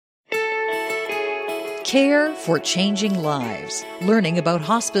Care for changing lives. Learning about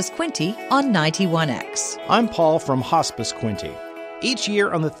Hospice Quinte on 91X. I'm Paul from Hospice Quinte. Each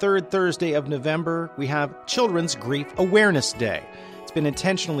year on the third Thursday of November, we have Children's Grief Awareness Day. It's been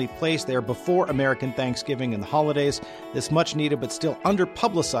intentionally placed there before American Thanksgiving and the holidays. This much-needed but still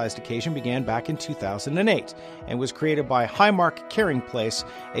under-publicized occasion began back in 2008 and was created by Highmark Caring Place,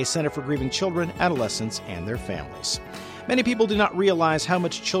 a center for grieving children, adolescents, and their families. Many people do not realize how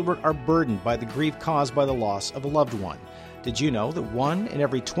much children are burdened by the grief caused by the loss of a loved one. Did you know that 1 in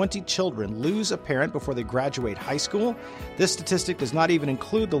every 20 children lose a parent before they graduate high school? This statistic does not even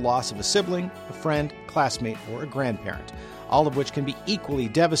include the loss of a sibling, a friend, classmate, or a grandparent, all of which can be equally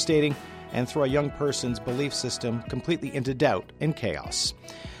devastating and throw a young person's belief system completely into doubt and chaos.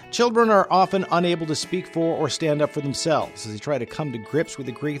 Children are often unable to speak for or stand up for themselves as they try to come to grips with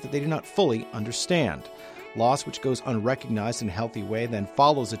the grief that they do not fully understand. Loss, which goes unrecognized in a healthy way, then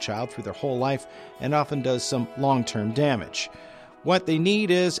follows a child through their whole life and often does some long-term damage. What they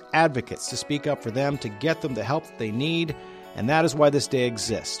need is advocates to speak up for them, to get them the help that they need, and that is why this day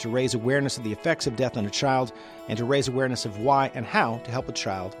exists, to raise awareness of the effects of death on a child and to raise awareness of why and how to help a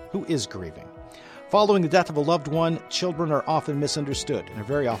child who is grieving. Following the death of a loved one, children are often misunderstood and are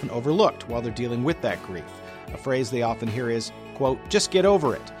very often overlooked while they're dealing with that grief. A phrase they often hear is, quote, "just get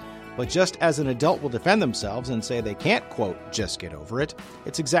over it." But just as an adult will defend themselves and say they can't, quote, "just get over it,"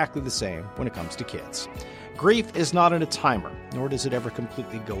 it's exactly the same when it comes to kids. Grief is not in a timer, nor does it ever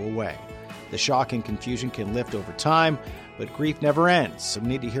completely go away. The shock and confusion can lift over time, but grief never ends, so we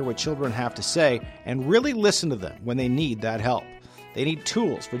need to hear what children have to say and really listen to them when they need that help. They need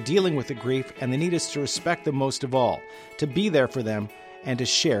tools for dealing with the grief, and they need us to respect them most of all, to be there for them, and to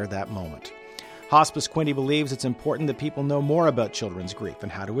share that moment. Hospice Quinte believes it's important that people know more about children's grief and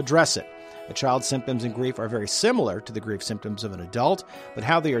how to address it. A child's symptoms in grief are very similar to the grief symptoms of an adult, but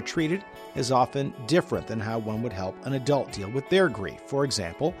how they are treated is often different than how one would help an adult deal with their grief. For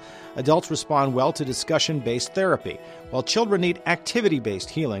example, adults respond well to discussion-based therapy, while children need activity-based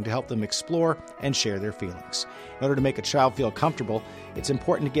healing to help them explore and share their feelings. In order to make a child feel comfortable, it's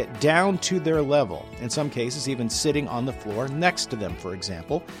important to get down to their level, in some cases even sitting on the floor next to them, for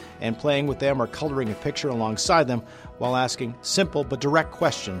example, and playing with them or coloring a picture alongside them while asking simple but direct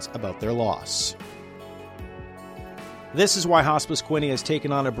questions about their loss. This is why Hospice Quinte has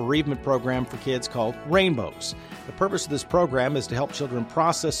taken on a bereavement program for kids called Rainbows. The purpose of this program is to help children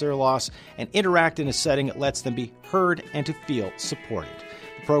process their loss and interact in a setting that lets them be heard and to feel supported.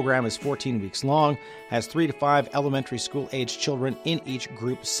 The program is 14 weeks long, has 3 to 5 elementary school-aged children in each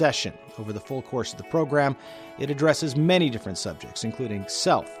group session. Over the full course of the program, it addresses many different subjects, including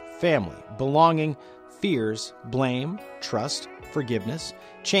self, family, belonging, fears, blame, trust, forgiveness,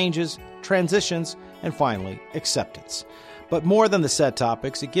 changes, transitions, and finally, acceptance. But more than the set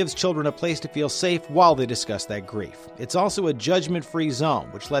topics, it gives children a place to feel safe while they discuss that grief. It's also a judgment-free zone,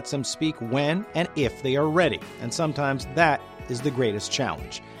 which lets them speak when and if they are ready, and sometimes that is the greatest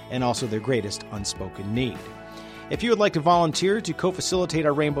challenge, and also their greatest unspoken need. If you would like to volunteer to co-facilitate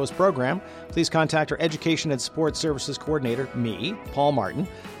our Rainbows program, please contact our Education and Support Services Coordinator, me, Paul Martin,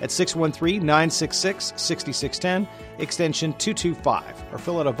 at 613-966-6610, extension 225, or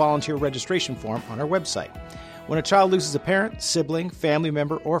fill out a volunteer registration form on our website. When a child loses a parent, sibling, family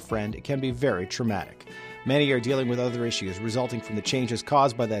member, or friend, it can be very traumatic. Many are dealing with other issues resulting from the changes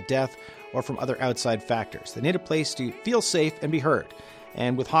caused by that death or from other outside factors. They need a place to feel safe and be heard.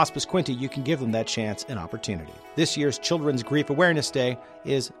 And with Hospice Quinte, you can give them that chance and opportunity. This year's Children's Grief Awareness Day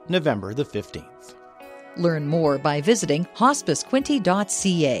is November the 15th. Learn more by visiting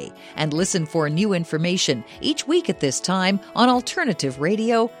hospicequinte.ca and listen for new information each week at this time on Alternative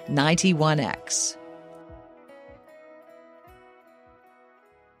Radio 91X.